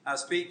I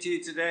speak to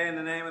you today in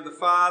the name of the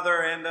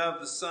Father, and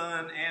of the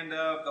Son, and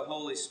of the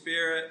Holy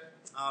Spirit.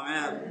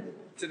 Amen.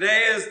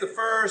 Today is the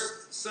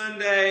first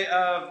Sunday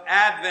of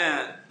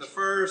Advent, the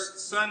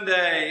first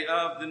Sunday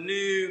of the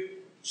new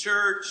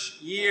church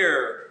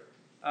year.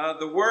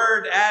 The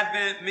word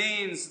Advent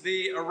means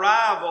the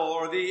arrival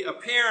or the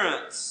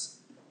appearance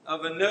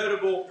of a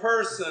notable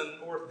person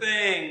or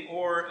thing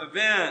or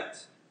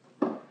event.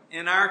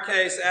 In our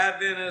case,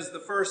 Advent is the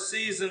first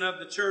season of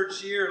the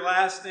church year,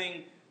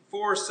 lasting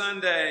 4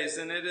 Sundays,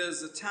 and it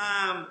is a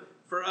time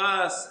for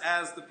us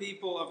as the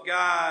people of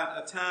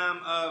God, a time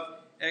of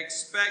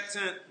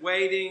expectant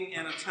waiting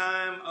and a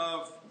time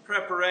of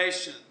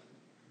preparation.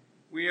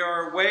 We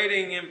are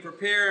waiting and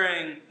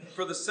preparing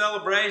for the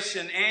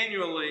celebration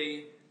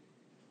annually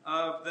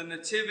of the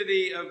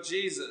nativity of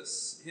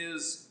Jesus,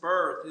 his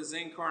birth, his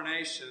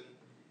incarnation,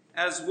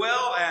 as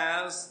well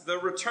as the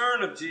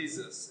return of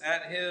Jesus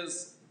at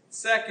his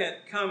second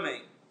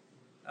coming.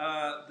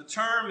 The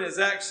term is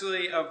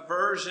actually a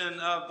version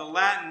of the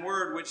Latin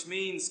word which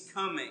means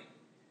coming.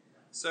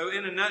 So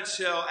in a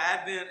nutshell,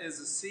 Advent is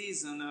a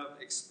season of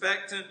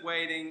expectant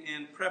waiting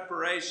and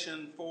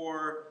preparation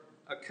for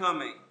a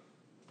coming.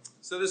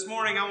 So this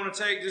morning I want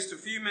to take just a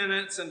few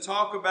minutes and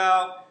talk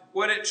about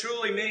what it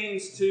truly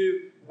means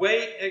to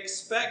wait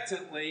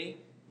expectantly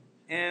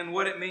and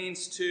what it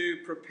means to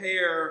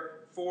prepare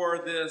for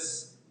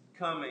this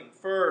coming.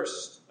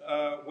 First,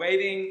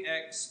 waiting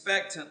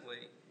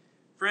expectantly.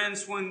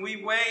 Friends, when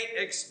we wait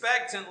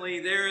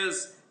expectantly, there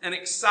is an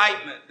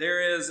excitement,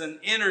 there is an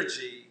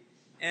energy,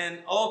 and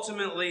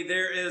ultimately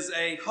there is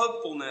a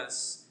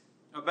hopefulness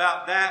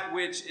about that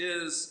which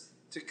is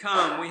to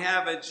come. We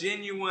have a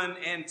genuine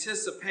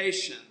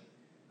anticipation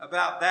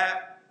about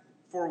that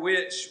for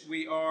which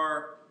we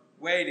are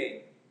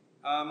waiting.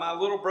 My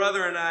little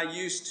brother and I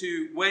used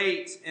to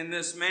wait in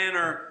this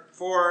manner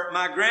for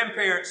my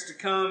grandparents to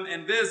come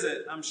and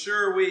visit. I'm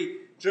sure we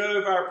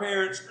drove our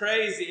parents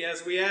crazy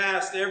as we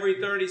asked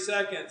every 30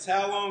 seconds,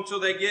 how long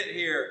till they get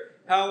here?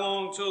 How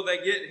long till they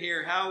get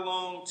here? How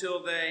long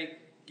till they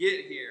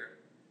get here?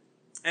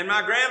 And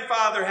my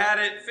grandfather had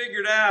it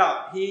figured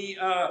out. He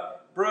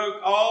broke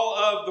all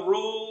of the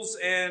rules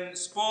and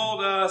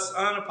spoiled us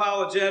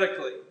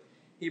unapologetically.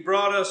 He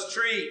brought us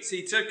treats.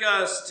 He took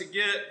us to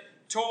get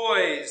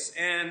toys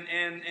and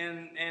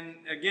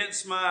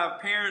against my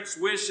parents'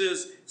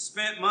 wishes,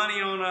 spent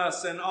money on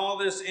us and all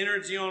this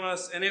energy on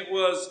us, and it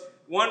was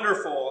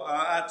wonderful.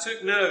 I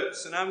took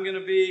notes, and I'm going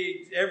to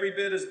be every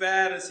bit as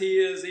bad as he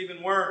is,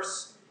 even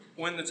worse,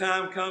 when the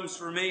time comes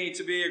for me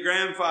to be a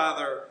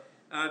grandfather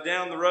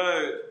down the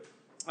road.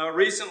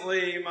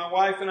 Recently, my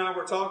wife and I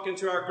were talking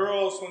to our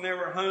girls when they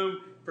were home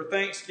for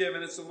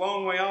Thanksgiving. It's a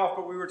long way off,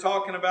 but we were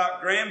talking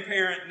about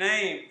grandparent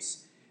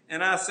names.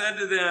 And I said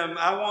to them,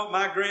 I want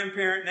my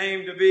grandparent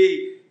name to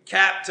be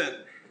Captain.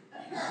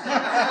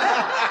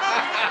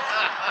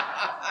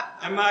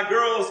 And my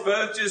girls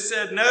both just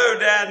said, no,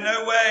 Dad,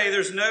 no way.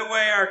 There's no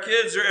way our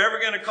kids are ever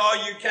going to call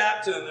you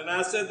Captain. And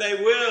I said, they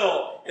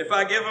will if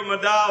I give them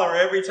 $1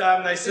 every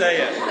time they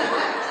say it.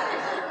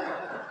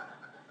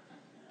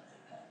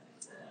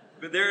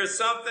 But there is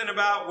something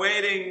about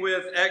waiting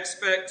with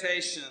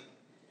expectation.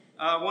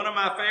 One of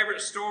my favorite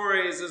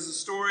stories is a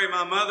story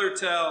my mother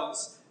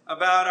tells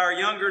about our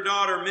younger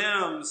daughter,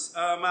 Mims.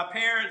 My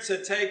parents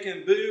had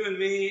taken Boo and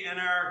me and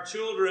our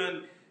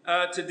children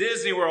to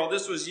Disney World.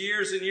 This was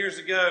years and years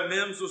ago.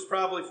 Mims was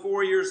probably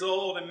 4 years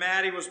old and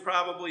Maddie was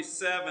probably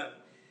 7.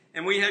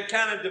 And we had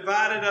kind of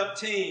divided up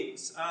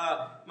teams.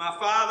 My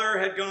father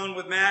had gone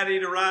with Maddie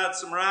to ride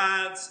some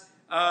rides.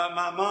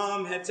 My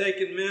mom had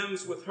taken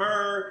Mims with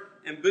her.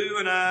 And Boo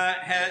and I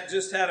had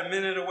just had a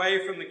minute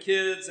away from the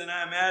kids. And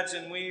I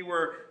imagine we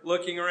were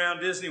looking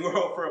around Disney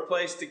World for a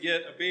place to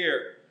get a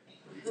beer.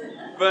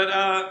 But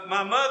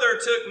my mother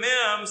took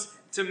Mims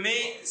to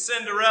meet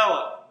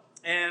Cinderella.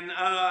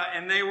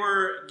 And they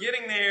were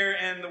getting there,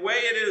 and the way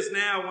it is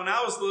now, when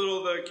I was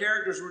little, the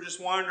characters were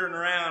just wandering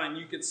around, and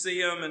you could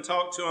see them and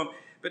talk to them.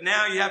 But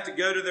now you have to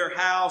go to their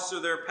house or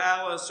their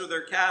palace or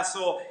their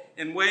castle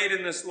and wait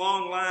in this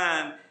long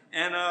line.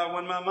 And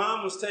when my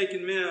mom was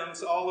taking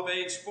Mims, all of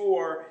age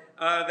 4,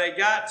 they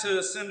got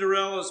to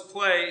Cinderella's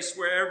place,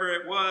 wherever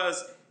it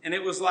was, and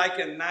it was like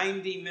a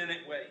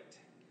 90-minute wait.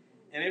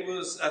 And it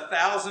was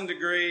 1,000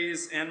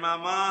 degrees, and my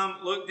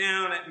mom looked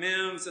down at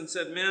Mims and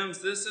said, Mims,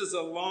 this is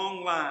a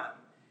long line.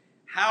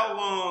 How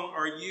long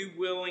are you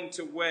willing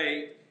to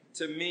wait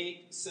to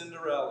meet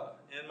Cinderella?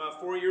 And my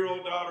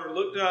 4-year-old daughter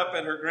looked up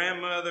at her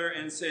grandmother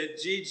and said,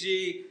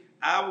 Gigi,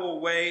 I will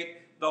wait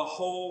the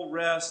whole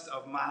rest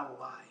of my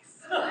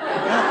life.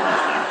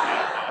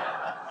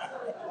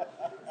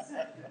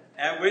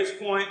 At which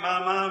point my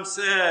mom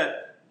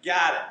said,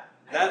 got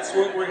it. That's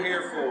what we're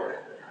here for.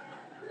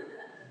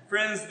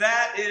 Friends,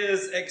 that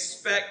is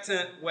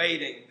expectant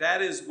waiting.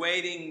 That is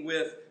waiting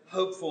with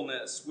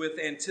hopefulness, with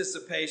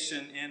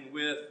anticipation, and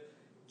with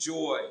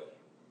joy.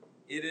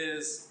 It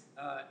is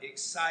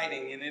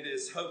exciting and it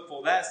is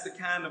hopeful. That's the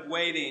kind of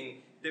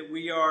waiting that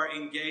we are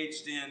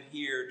engaged in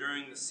here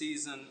during the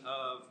season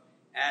of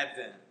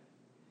Advent.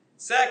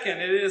 Second,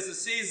 it is a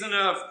season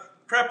of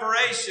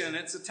preparation.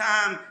 It's a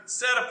time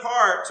set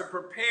apart to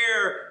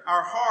prepare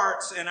our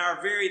hearts and our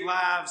very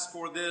lives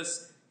for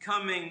this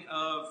coming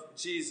of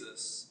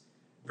Jesus.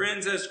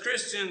 Friends, as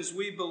Christians,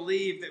 we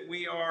believe that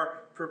we are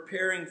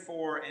preparing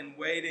for and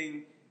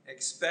waiting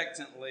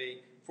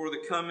expectantly for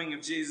the coming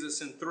of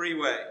Jesus in three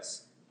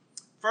ways.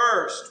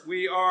 First,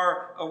 we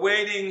are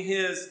awaiting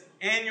his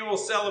annual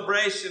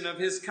celebration of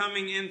his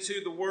coming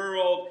into the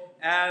world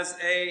as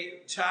a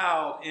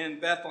child in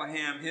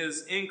Bethlehem,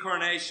 his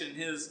incarnation,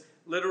 his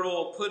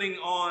literal putting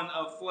on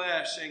of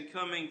flesh and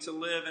coming to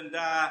live and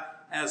die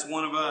as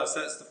one of us.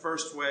 That's the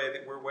first way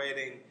that we're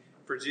waiting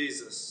for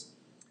Jesus.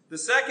 The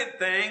second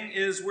thing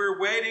is we're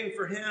waiting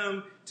for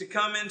him to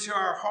come into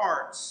our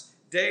hearts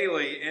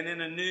daily and in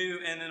a new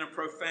and in a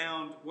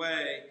profound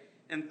way.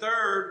 And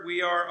third,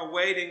 we are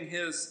awaiting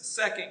his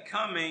second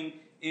coming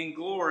in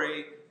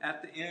glory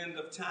at the end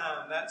of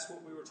time. That's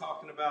what we were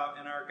talking about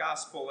in our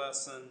gospel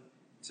lesson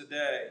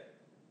today.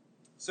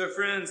 So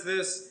friends,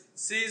 this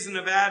season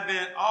of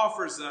Advent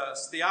offers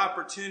us the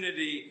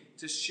opportunity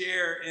to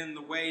share in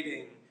the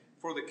waiting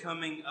for the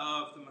coming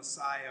of the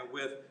Messiah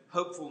with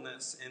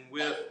hopefulness and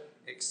with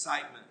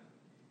excitement,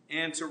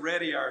 and to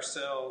ready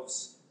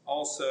ourselves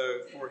also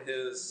for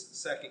his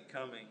second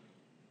coming.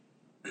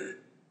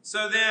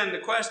 So then, the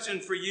question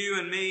for you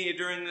and me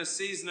during this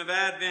season of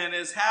Advent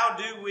is, how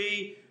do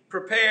we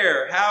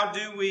prepare? How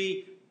do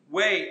we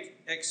wait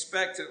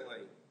expectantly?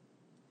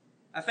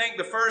 I think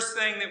the first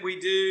thing that we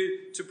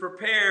do to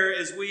prepare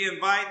is we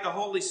invite the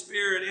Holy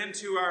Spirit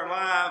into our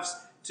lives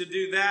to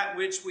do that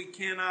which we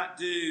cannot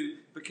do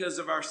because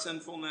of our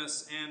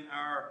sinfulness and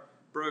our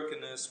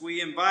brokenness.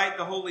 We invite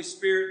the Holy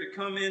Spirit to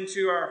come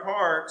into our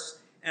hearts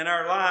and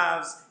our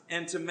lives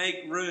and to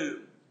make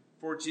room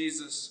for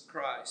Jesus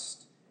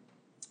Christ.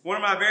 One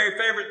of my very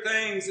favorite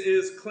things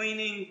is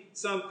cleaning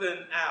something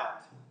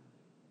out.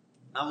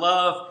 I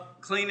love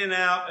cleaning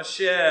out a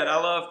shed. I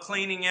love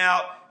cleaning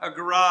out a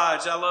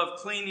garage. I love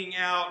cleaning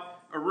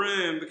out a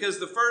room, because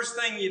the first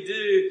thing you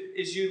do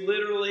is you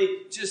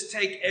literally just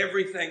take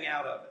everything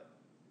out of it.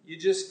 You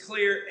just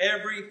clear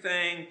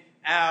everything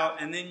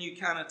out, and then you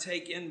kind of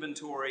take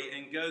inventory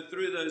and go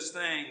through those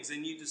things,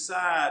 and you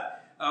decide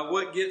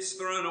what gets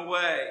thrown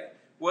away,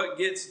 what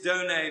gets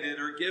donated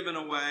or given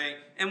away,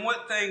 and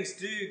what things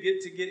do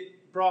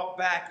get brought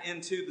back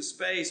into the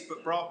space,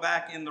 but brought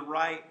back in the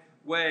right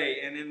way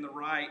and in the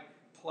right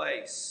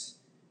place.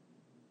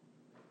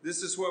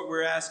 This is what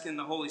we're asking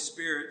the Holy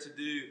Spirit to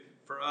do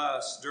for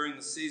us during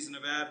the season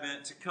of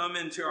Advent, to come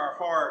into our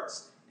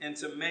hearts and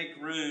to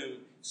make room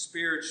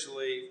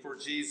spiritually for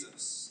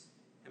Jesus.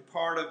 And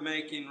part of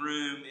making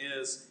room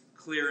is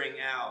clearing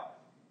out,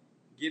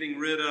 getting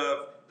rid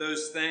of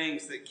those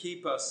things that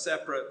keep us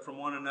separate from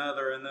one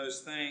another and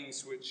those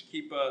things which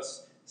keep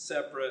us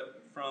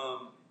separate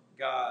from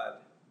God.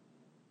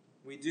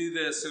 We do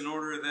this in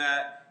order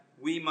that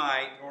we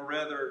might, or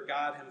rather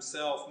God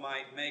himself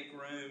might, make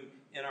room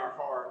in our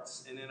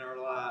hearts and in our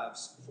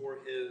lives for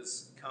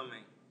his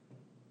coming.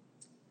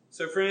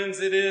 So friends,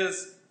 it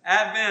is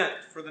Advent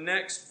for the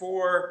next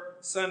 4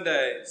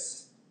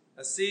 Sundays,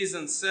 a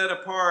season set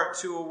apart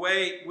to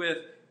await with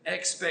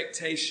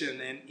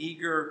expectation and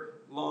eager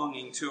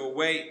longing, to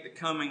await the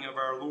coming of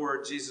our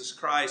Lord Jesus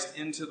Christ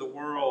into the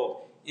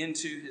world,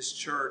 into his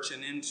church,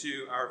 and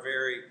into our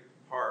very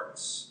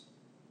hearts.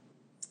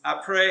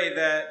 I pray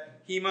that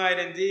he might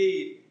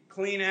indeed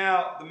clean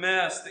out the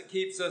mess that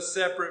keeps us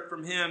separate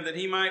from him, that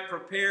he might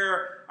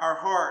prepare our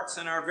hearts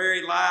and our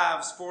very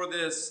lives for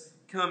this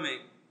coming,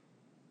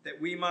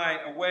 that we might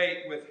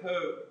await with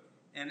hope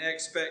and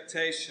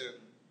expectation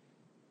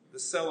the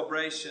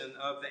celebration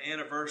of the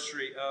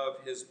anniversary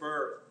of his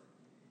birth,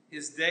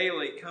 his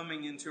daily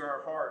coming into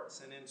our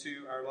hearts and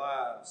into our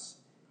lives,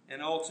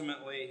 and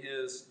ultimately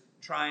his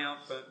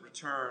triumphant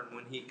return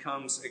when he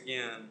comes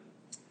again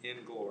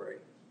in glory.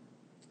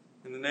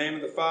 In the name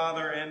of the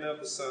Father, and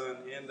of the Son,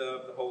 and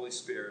of the Holy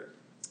Spirit.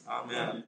 Amen.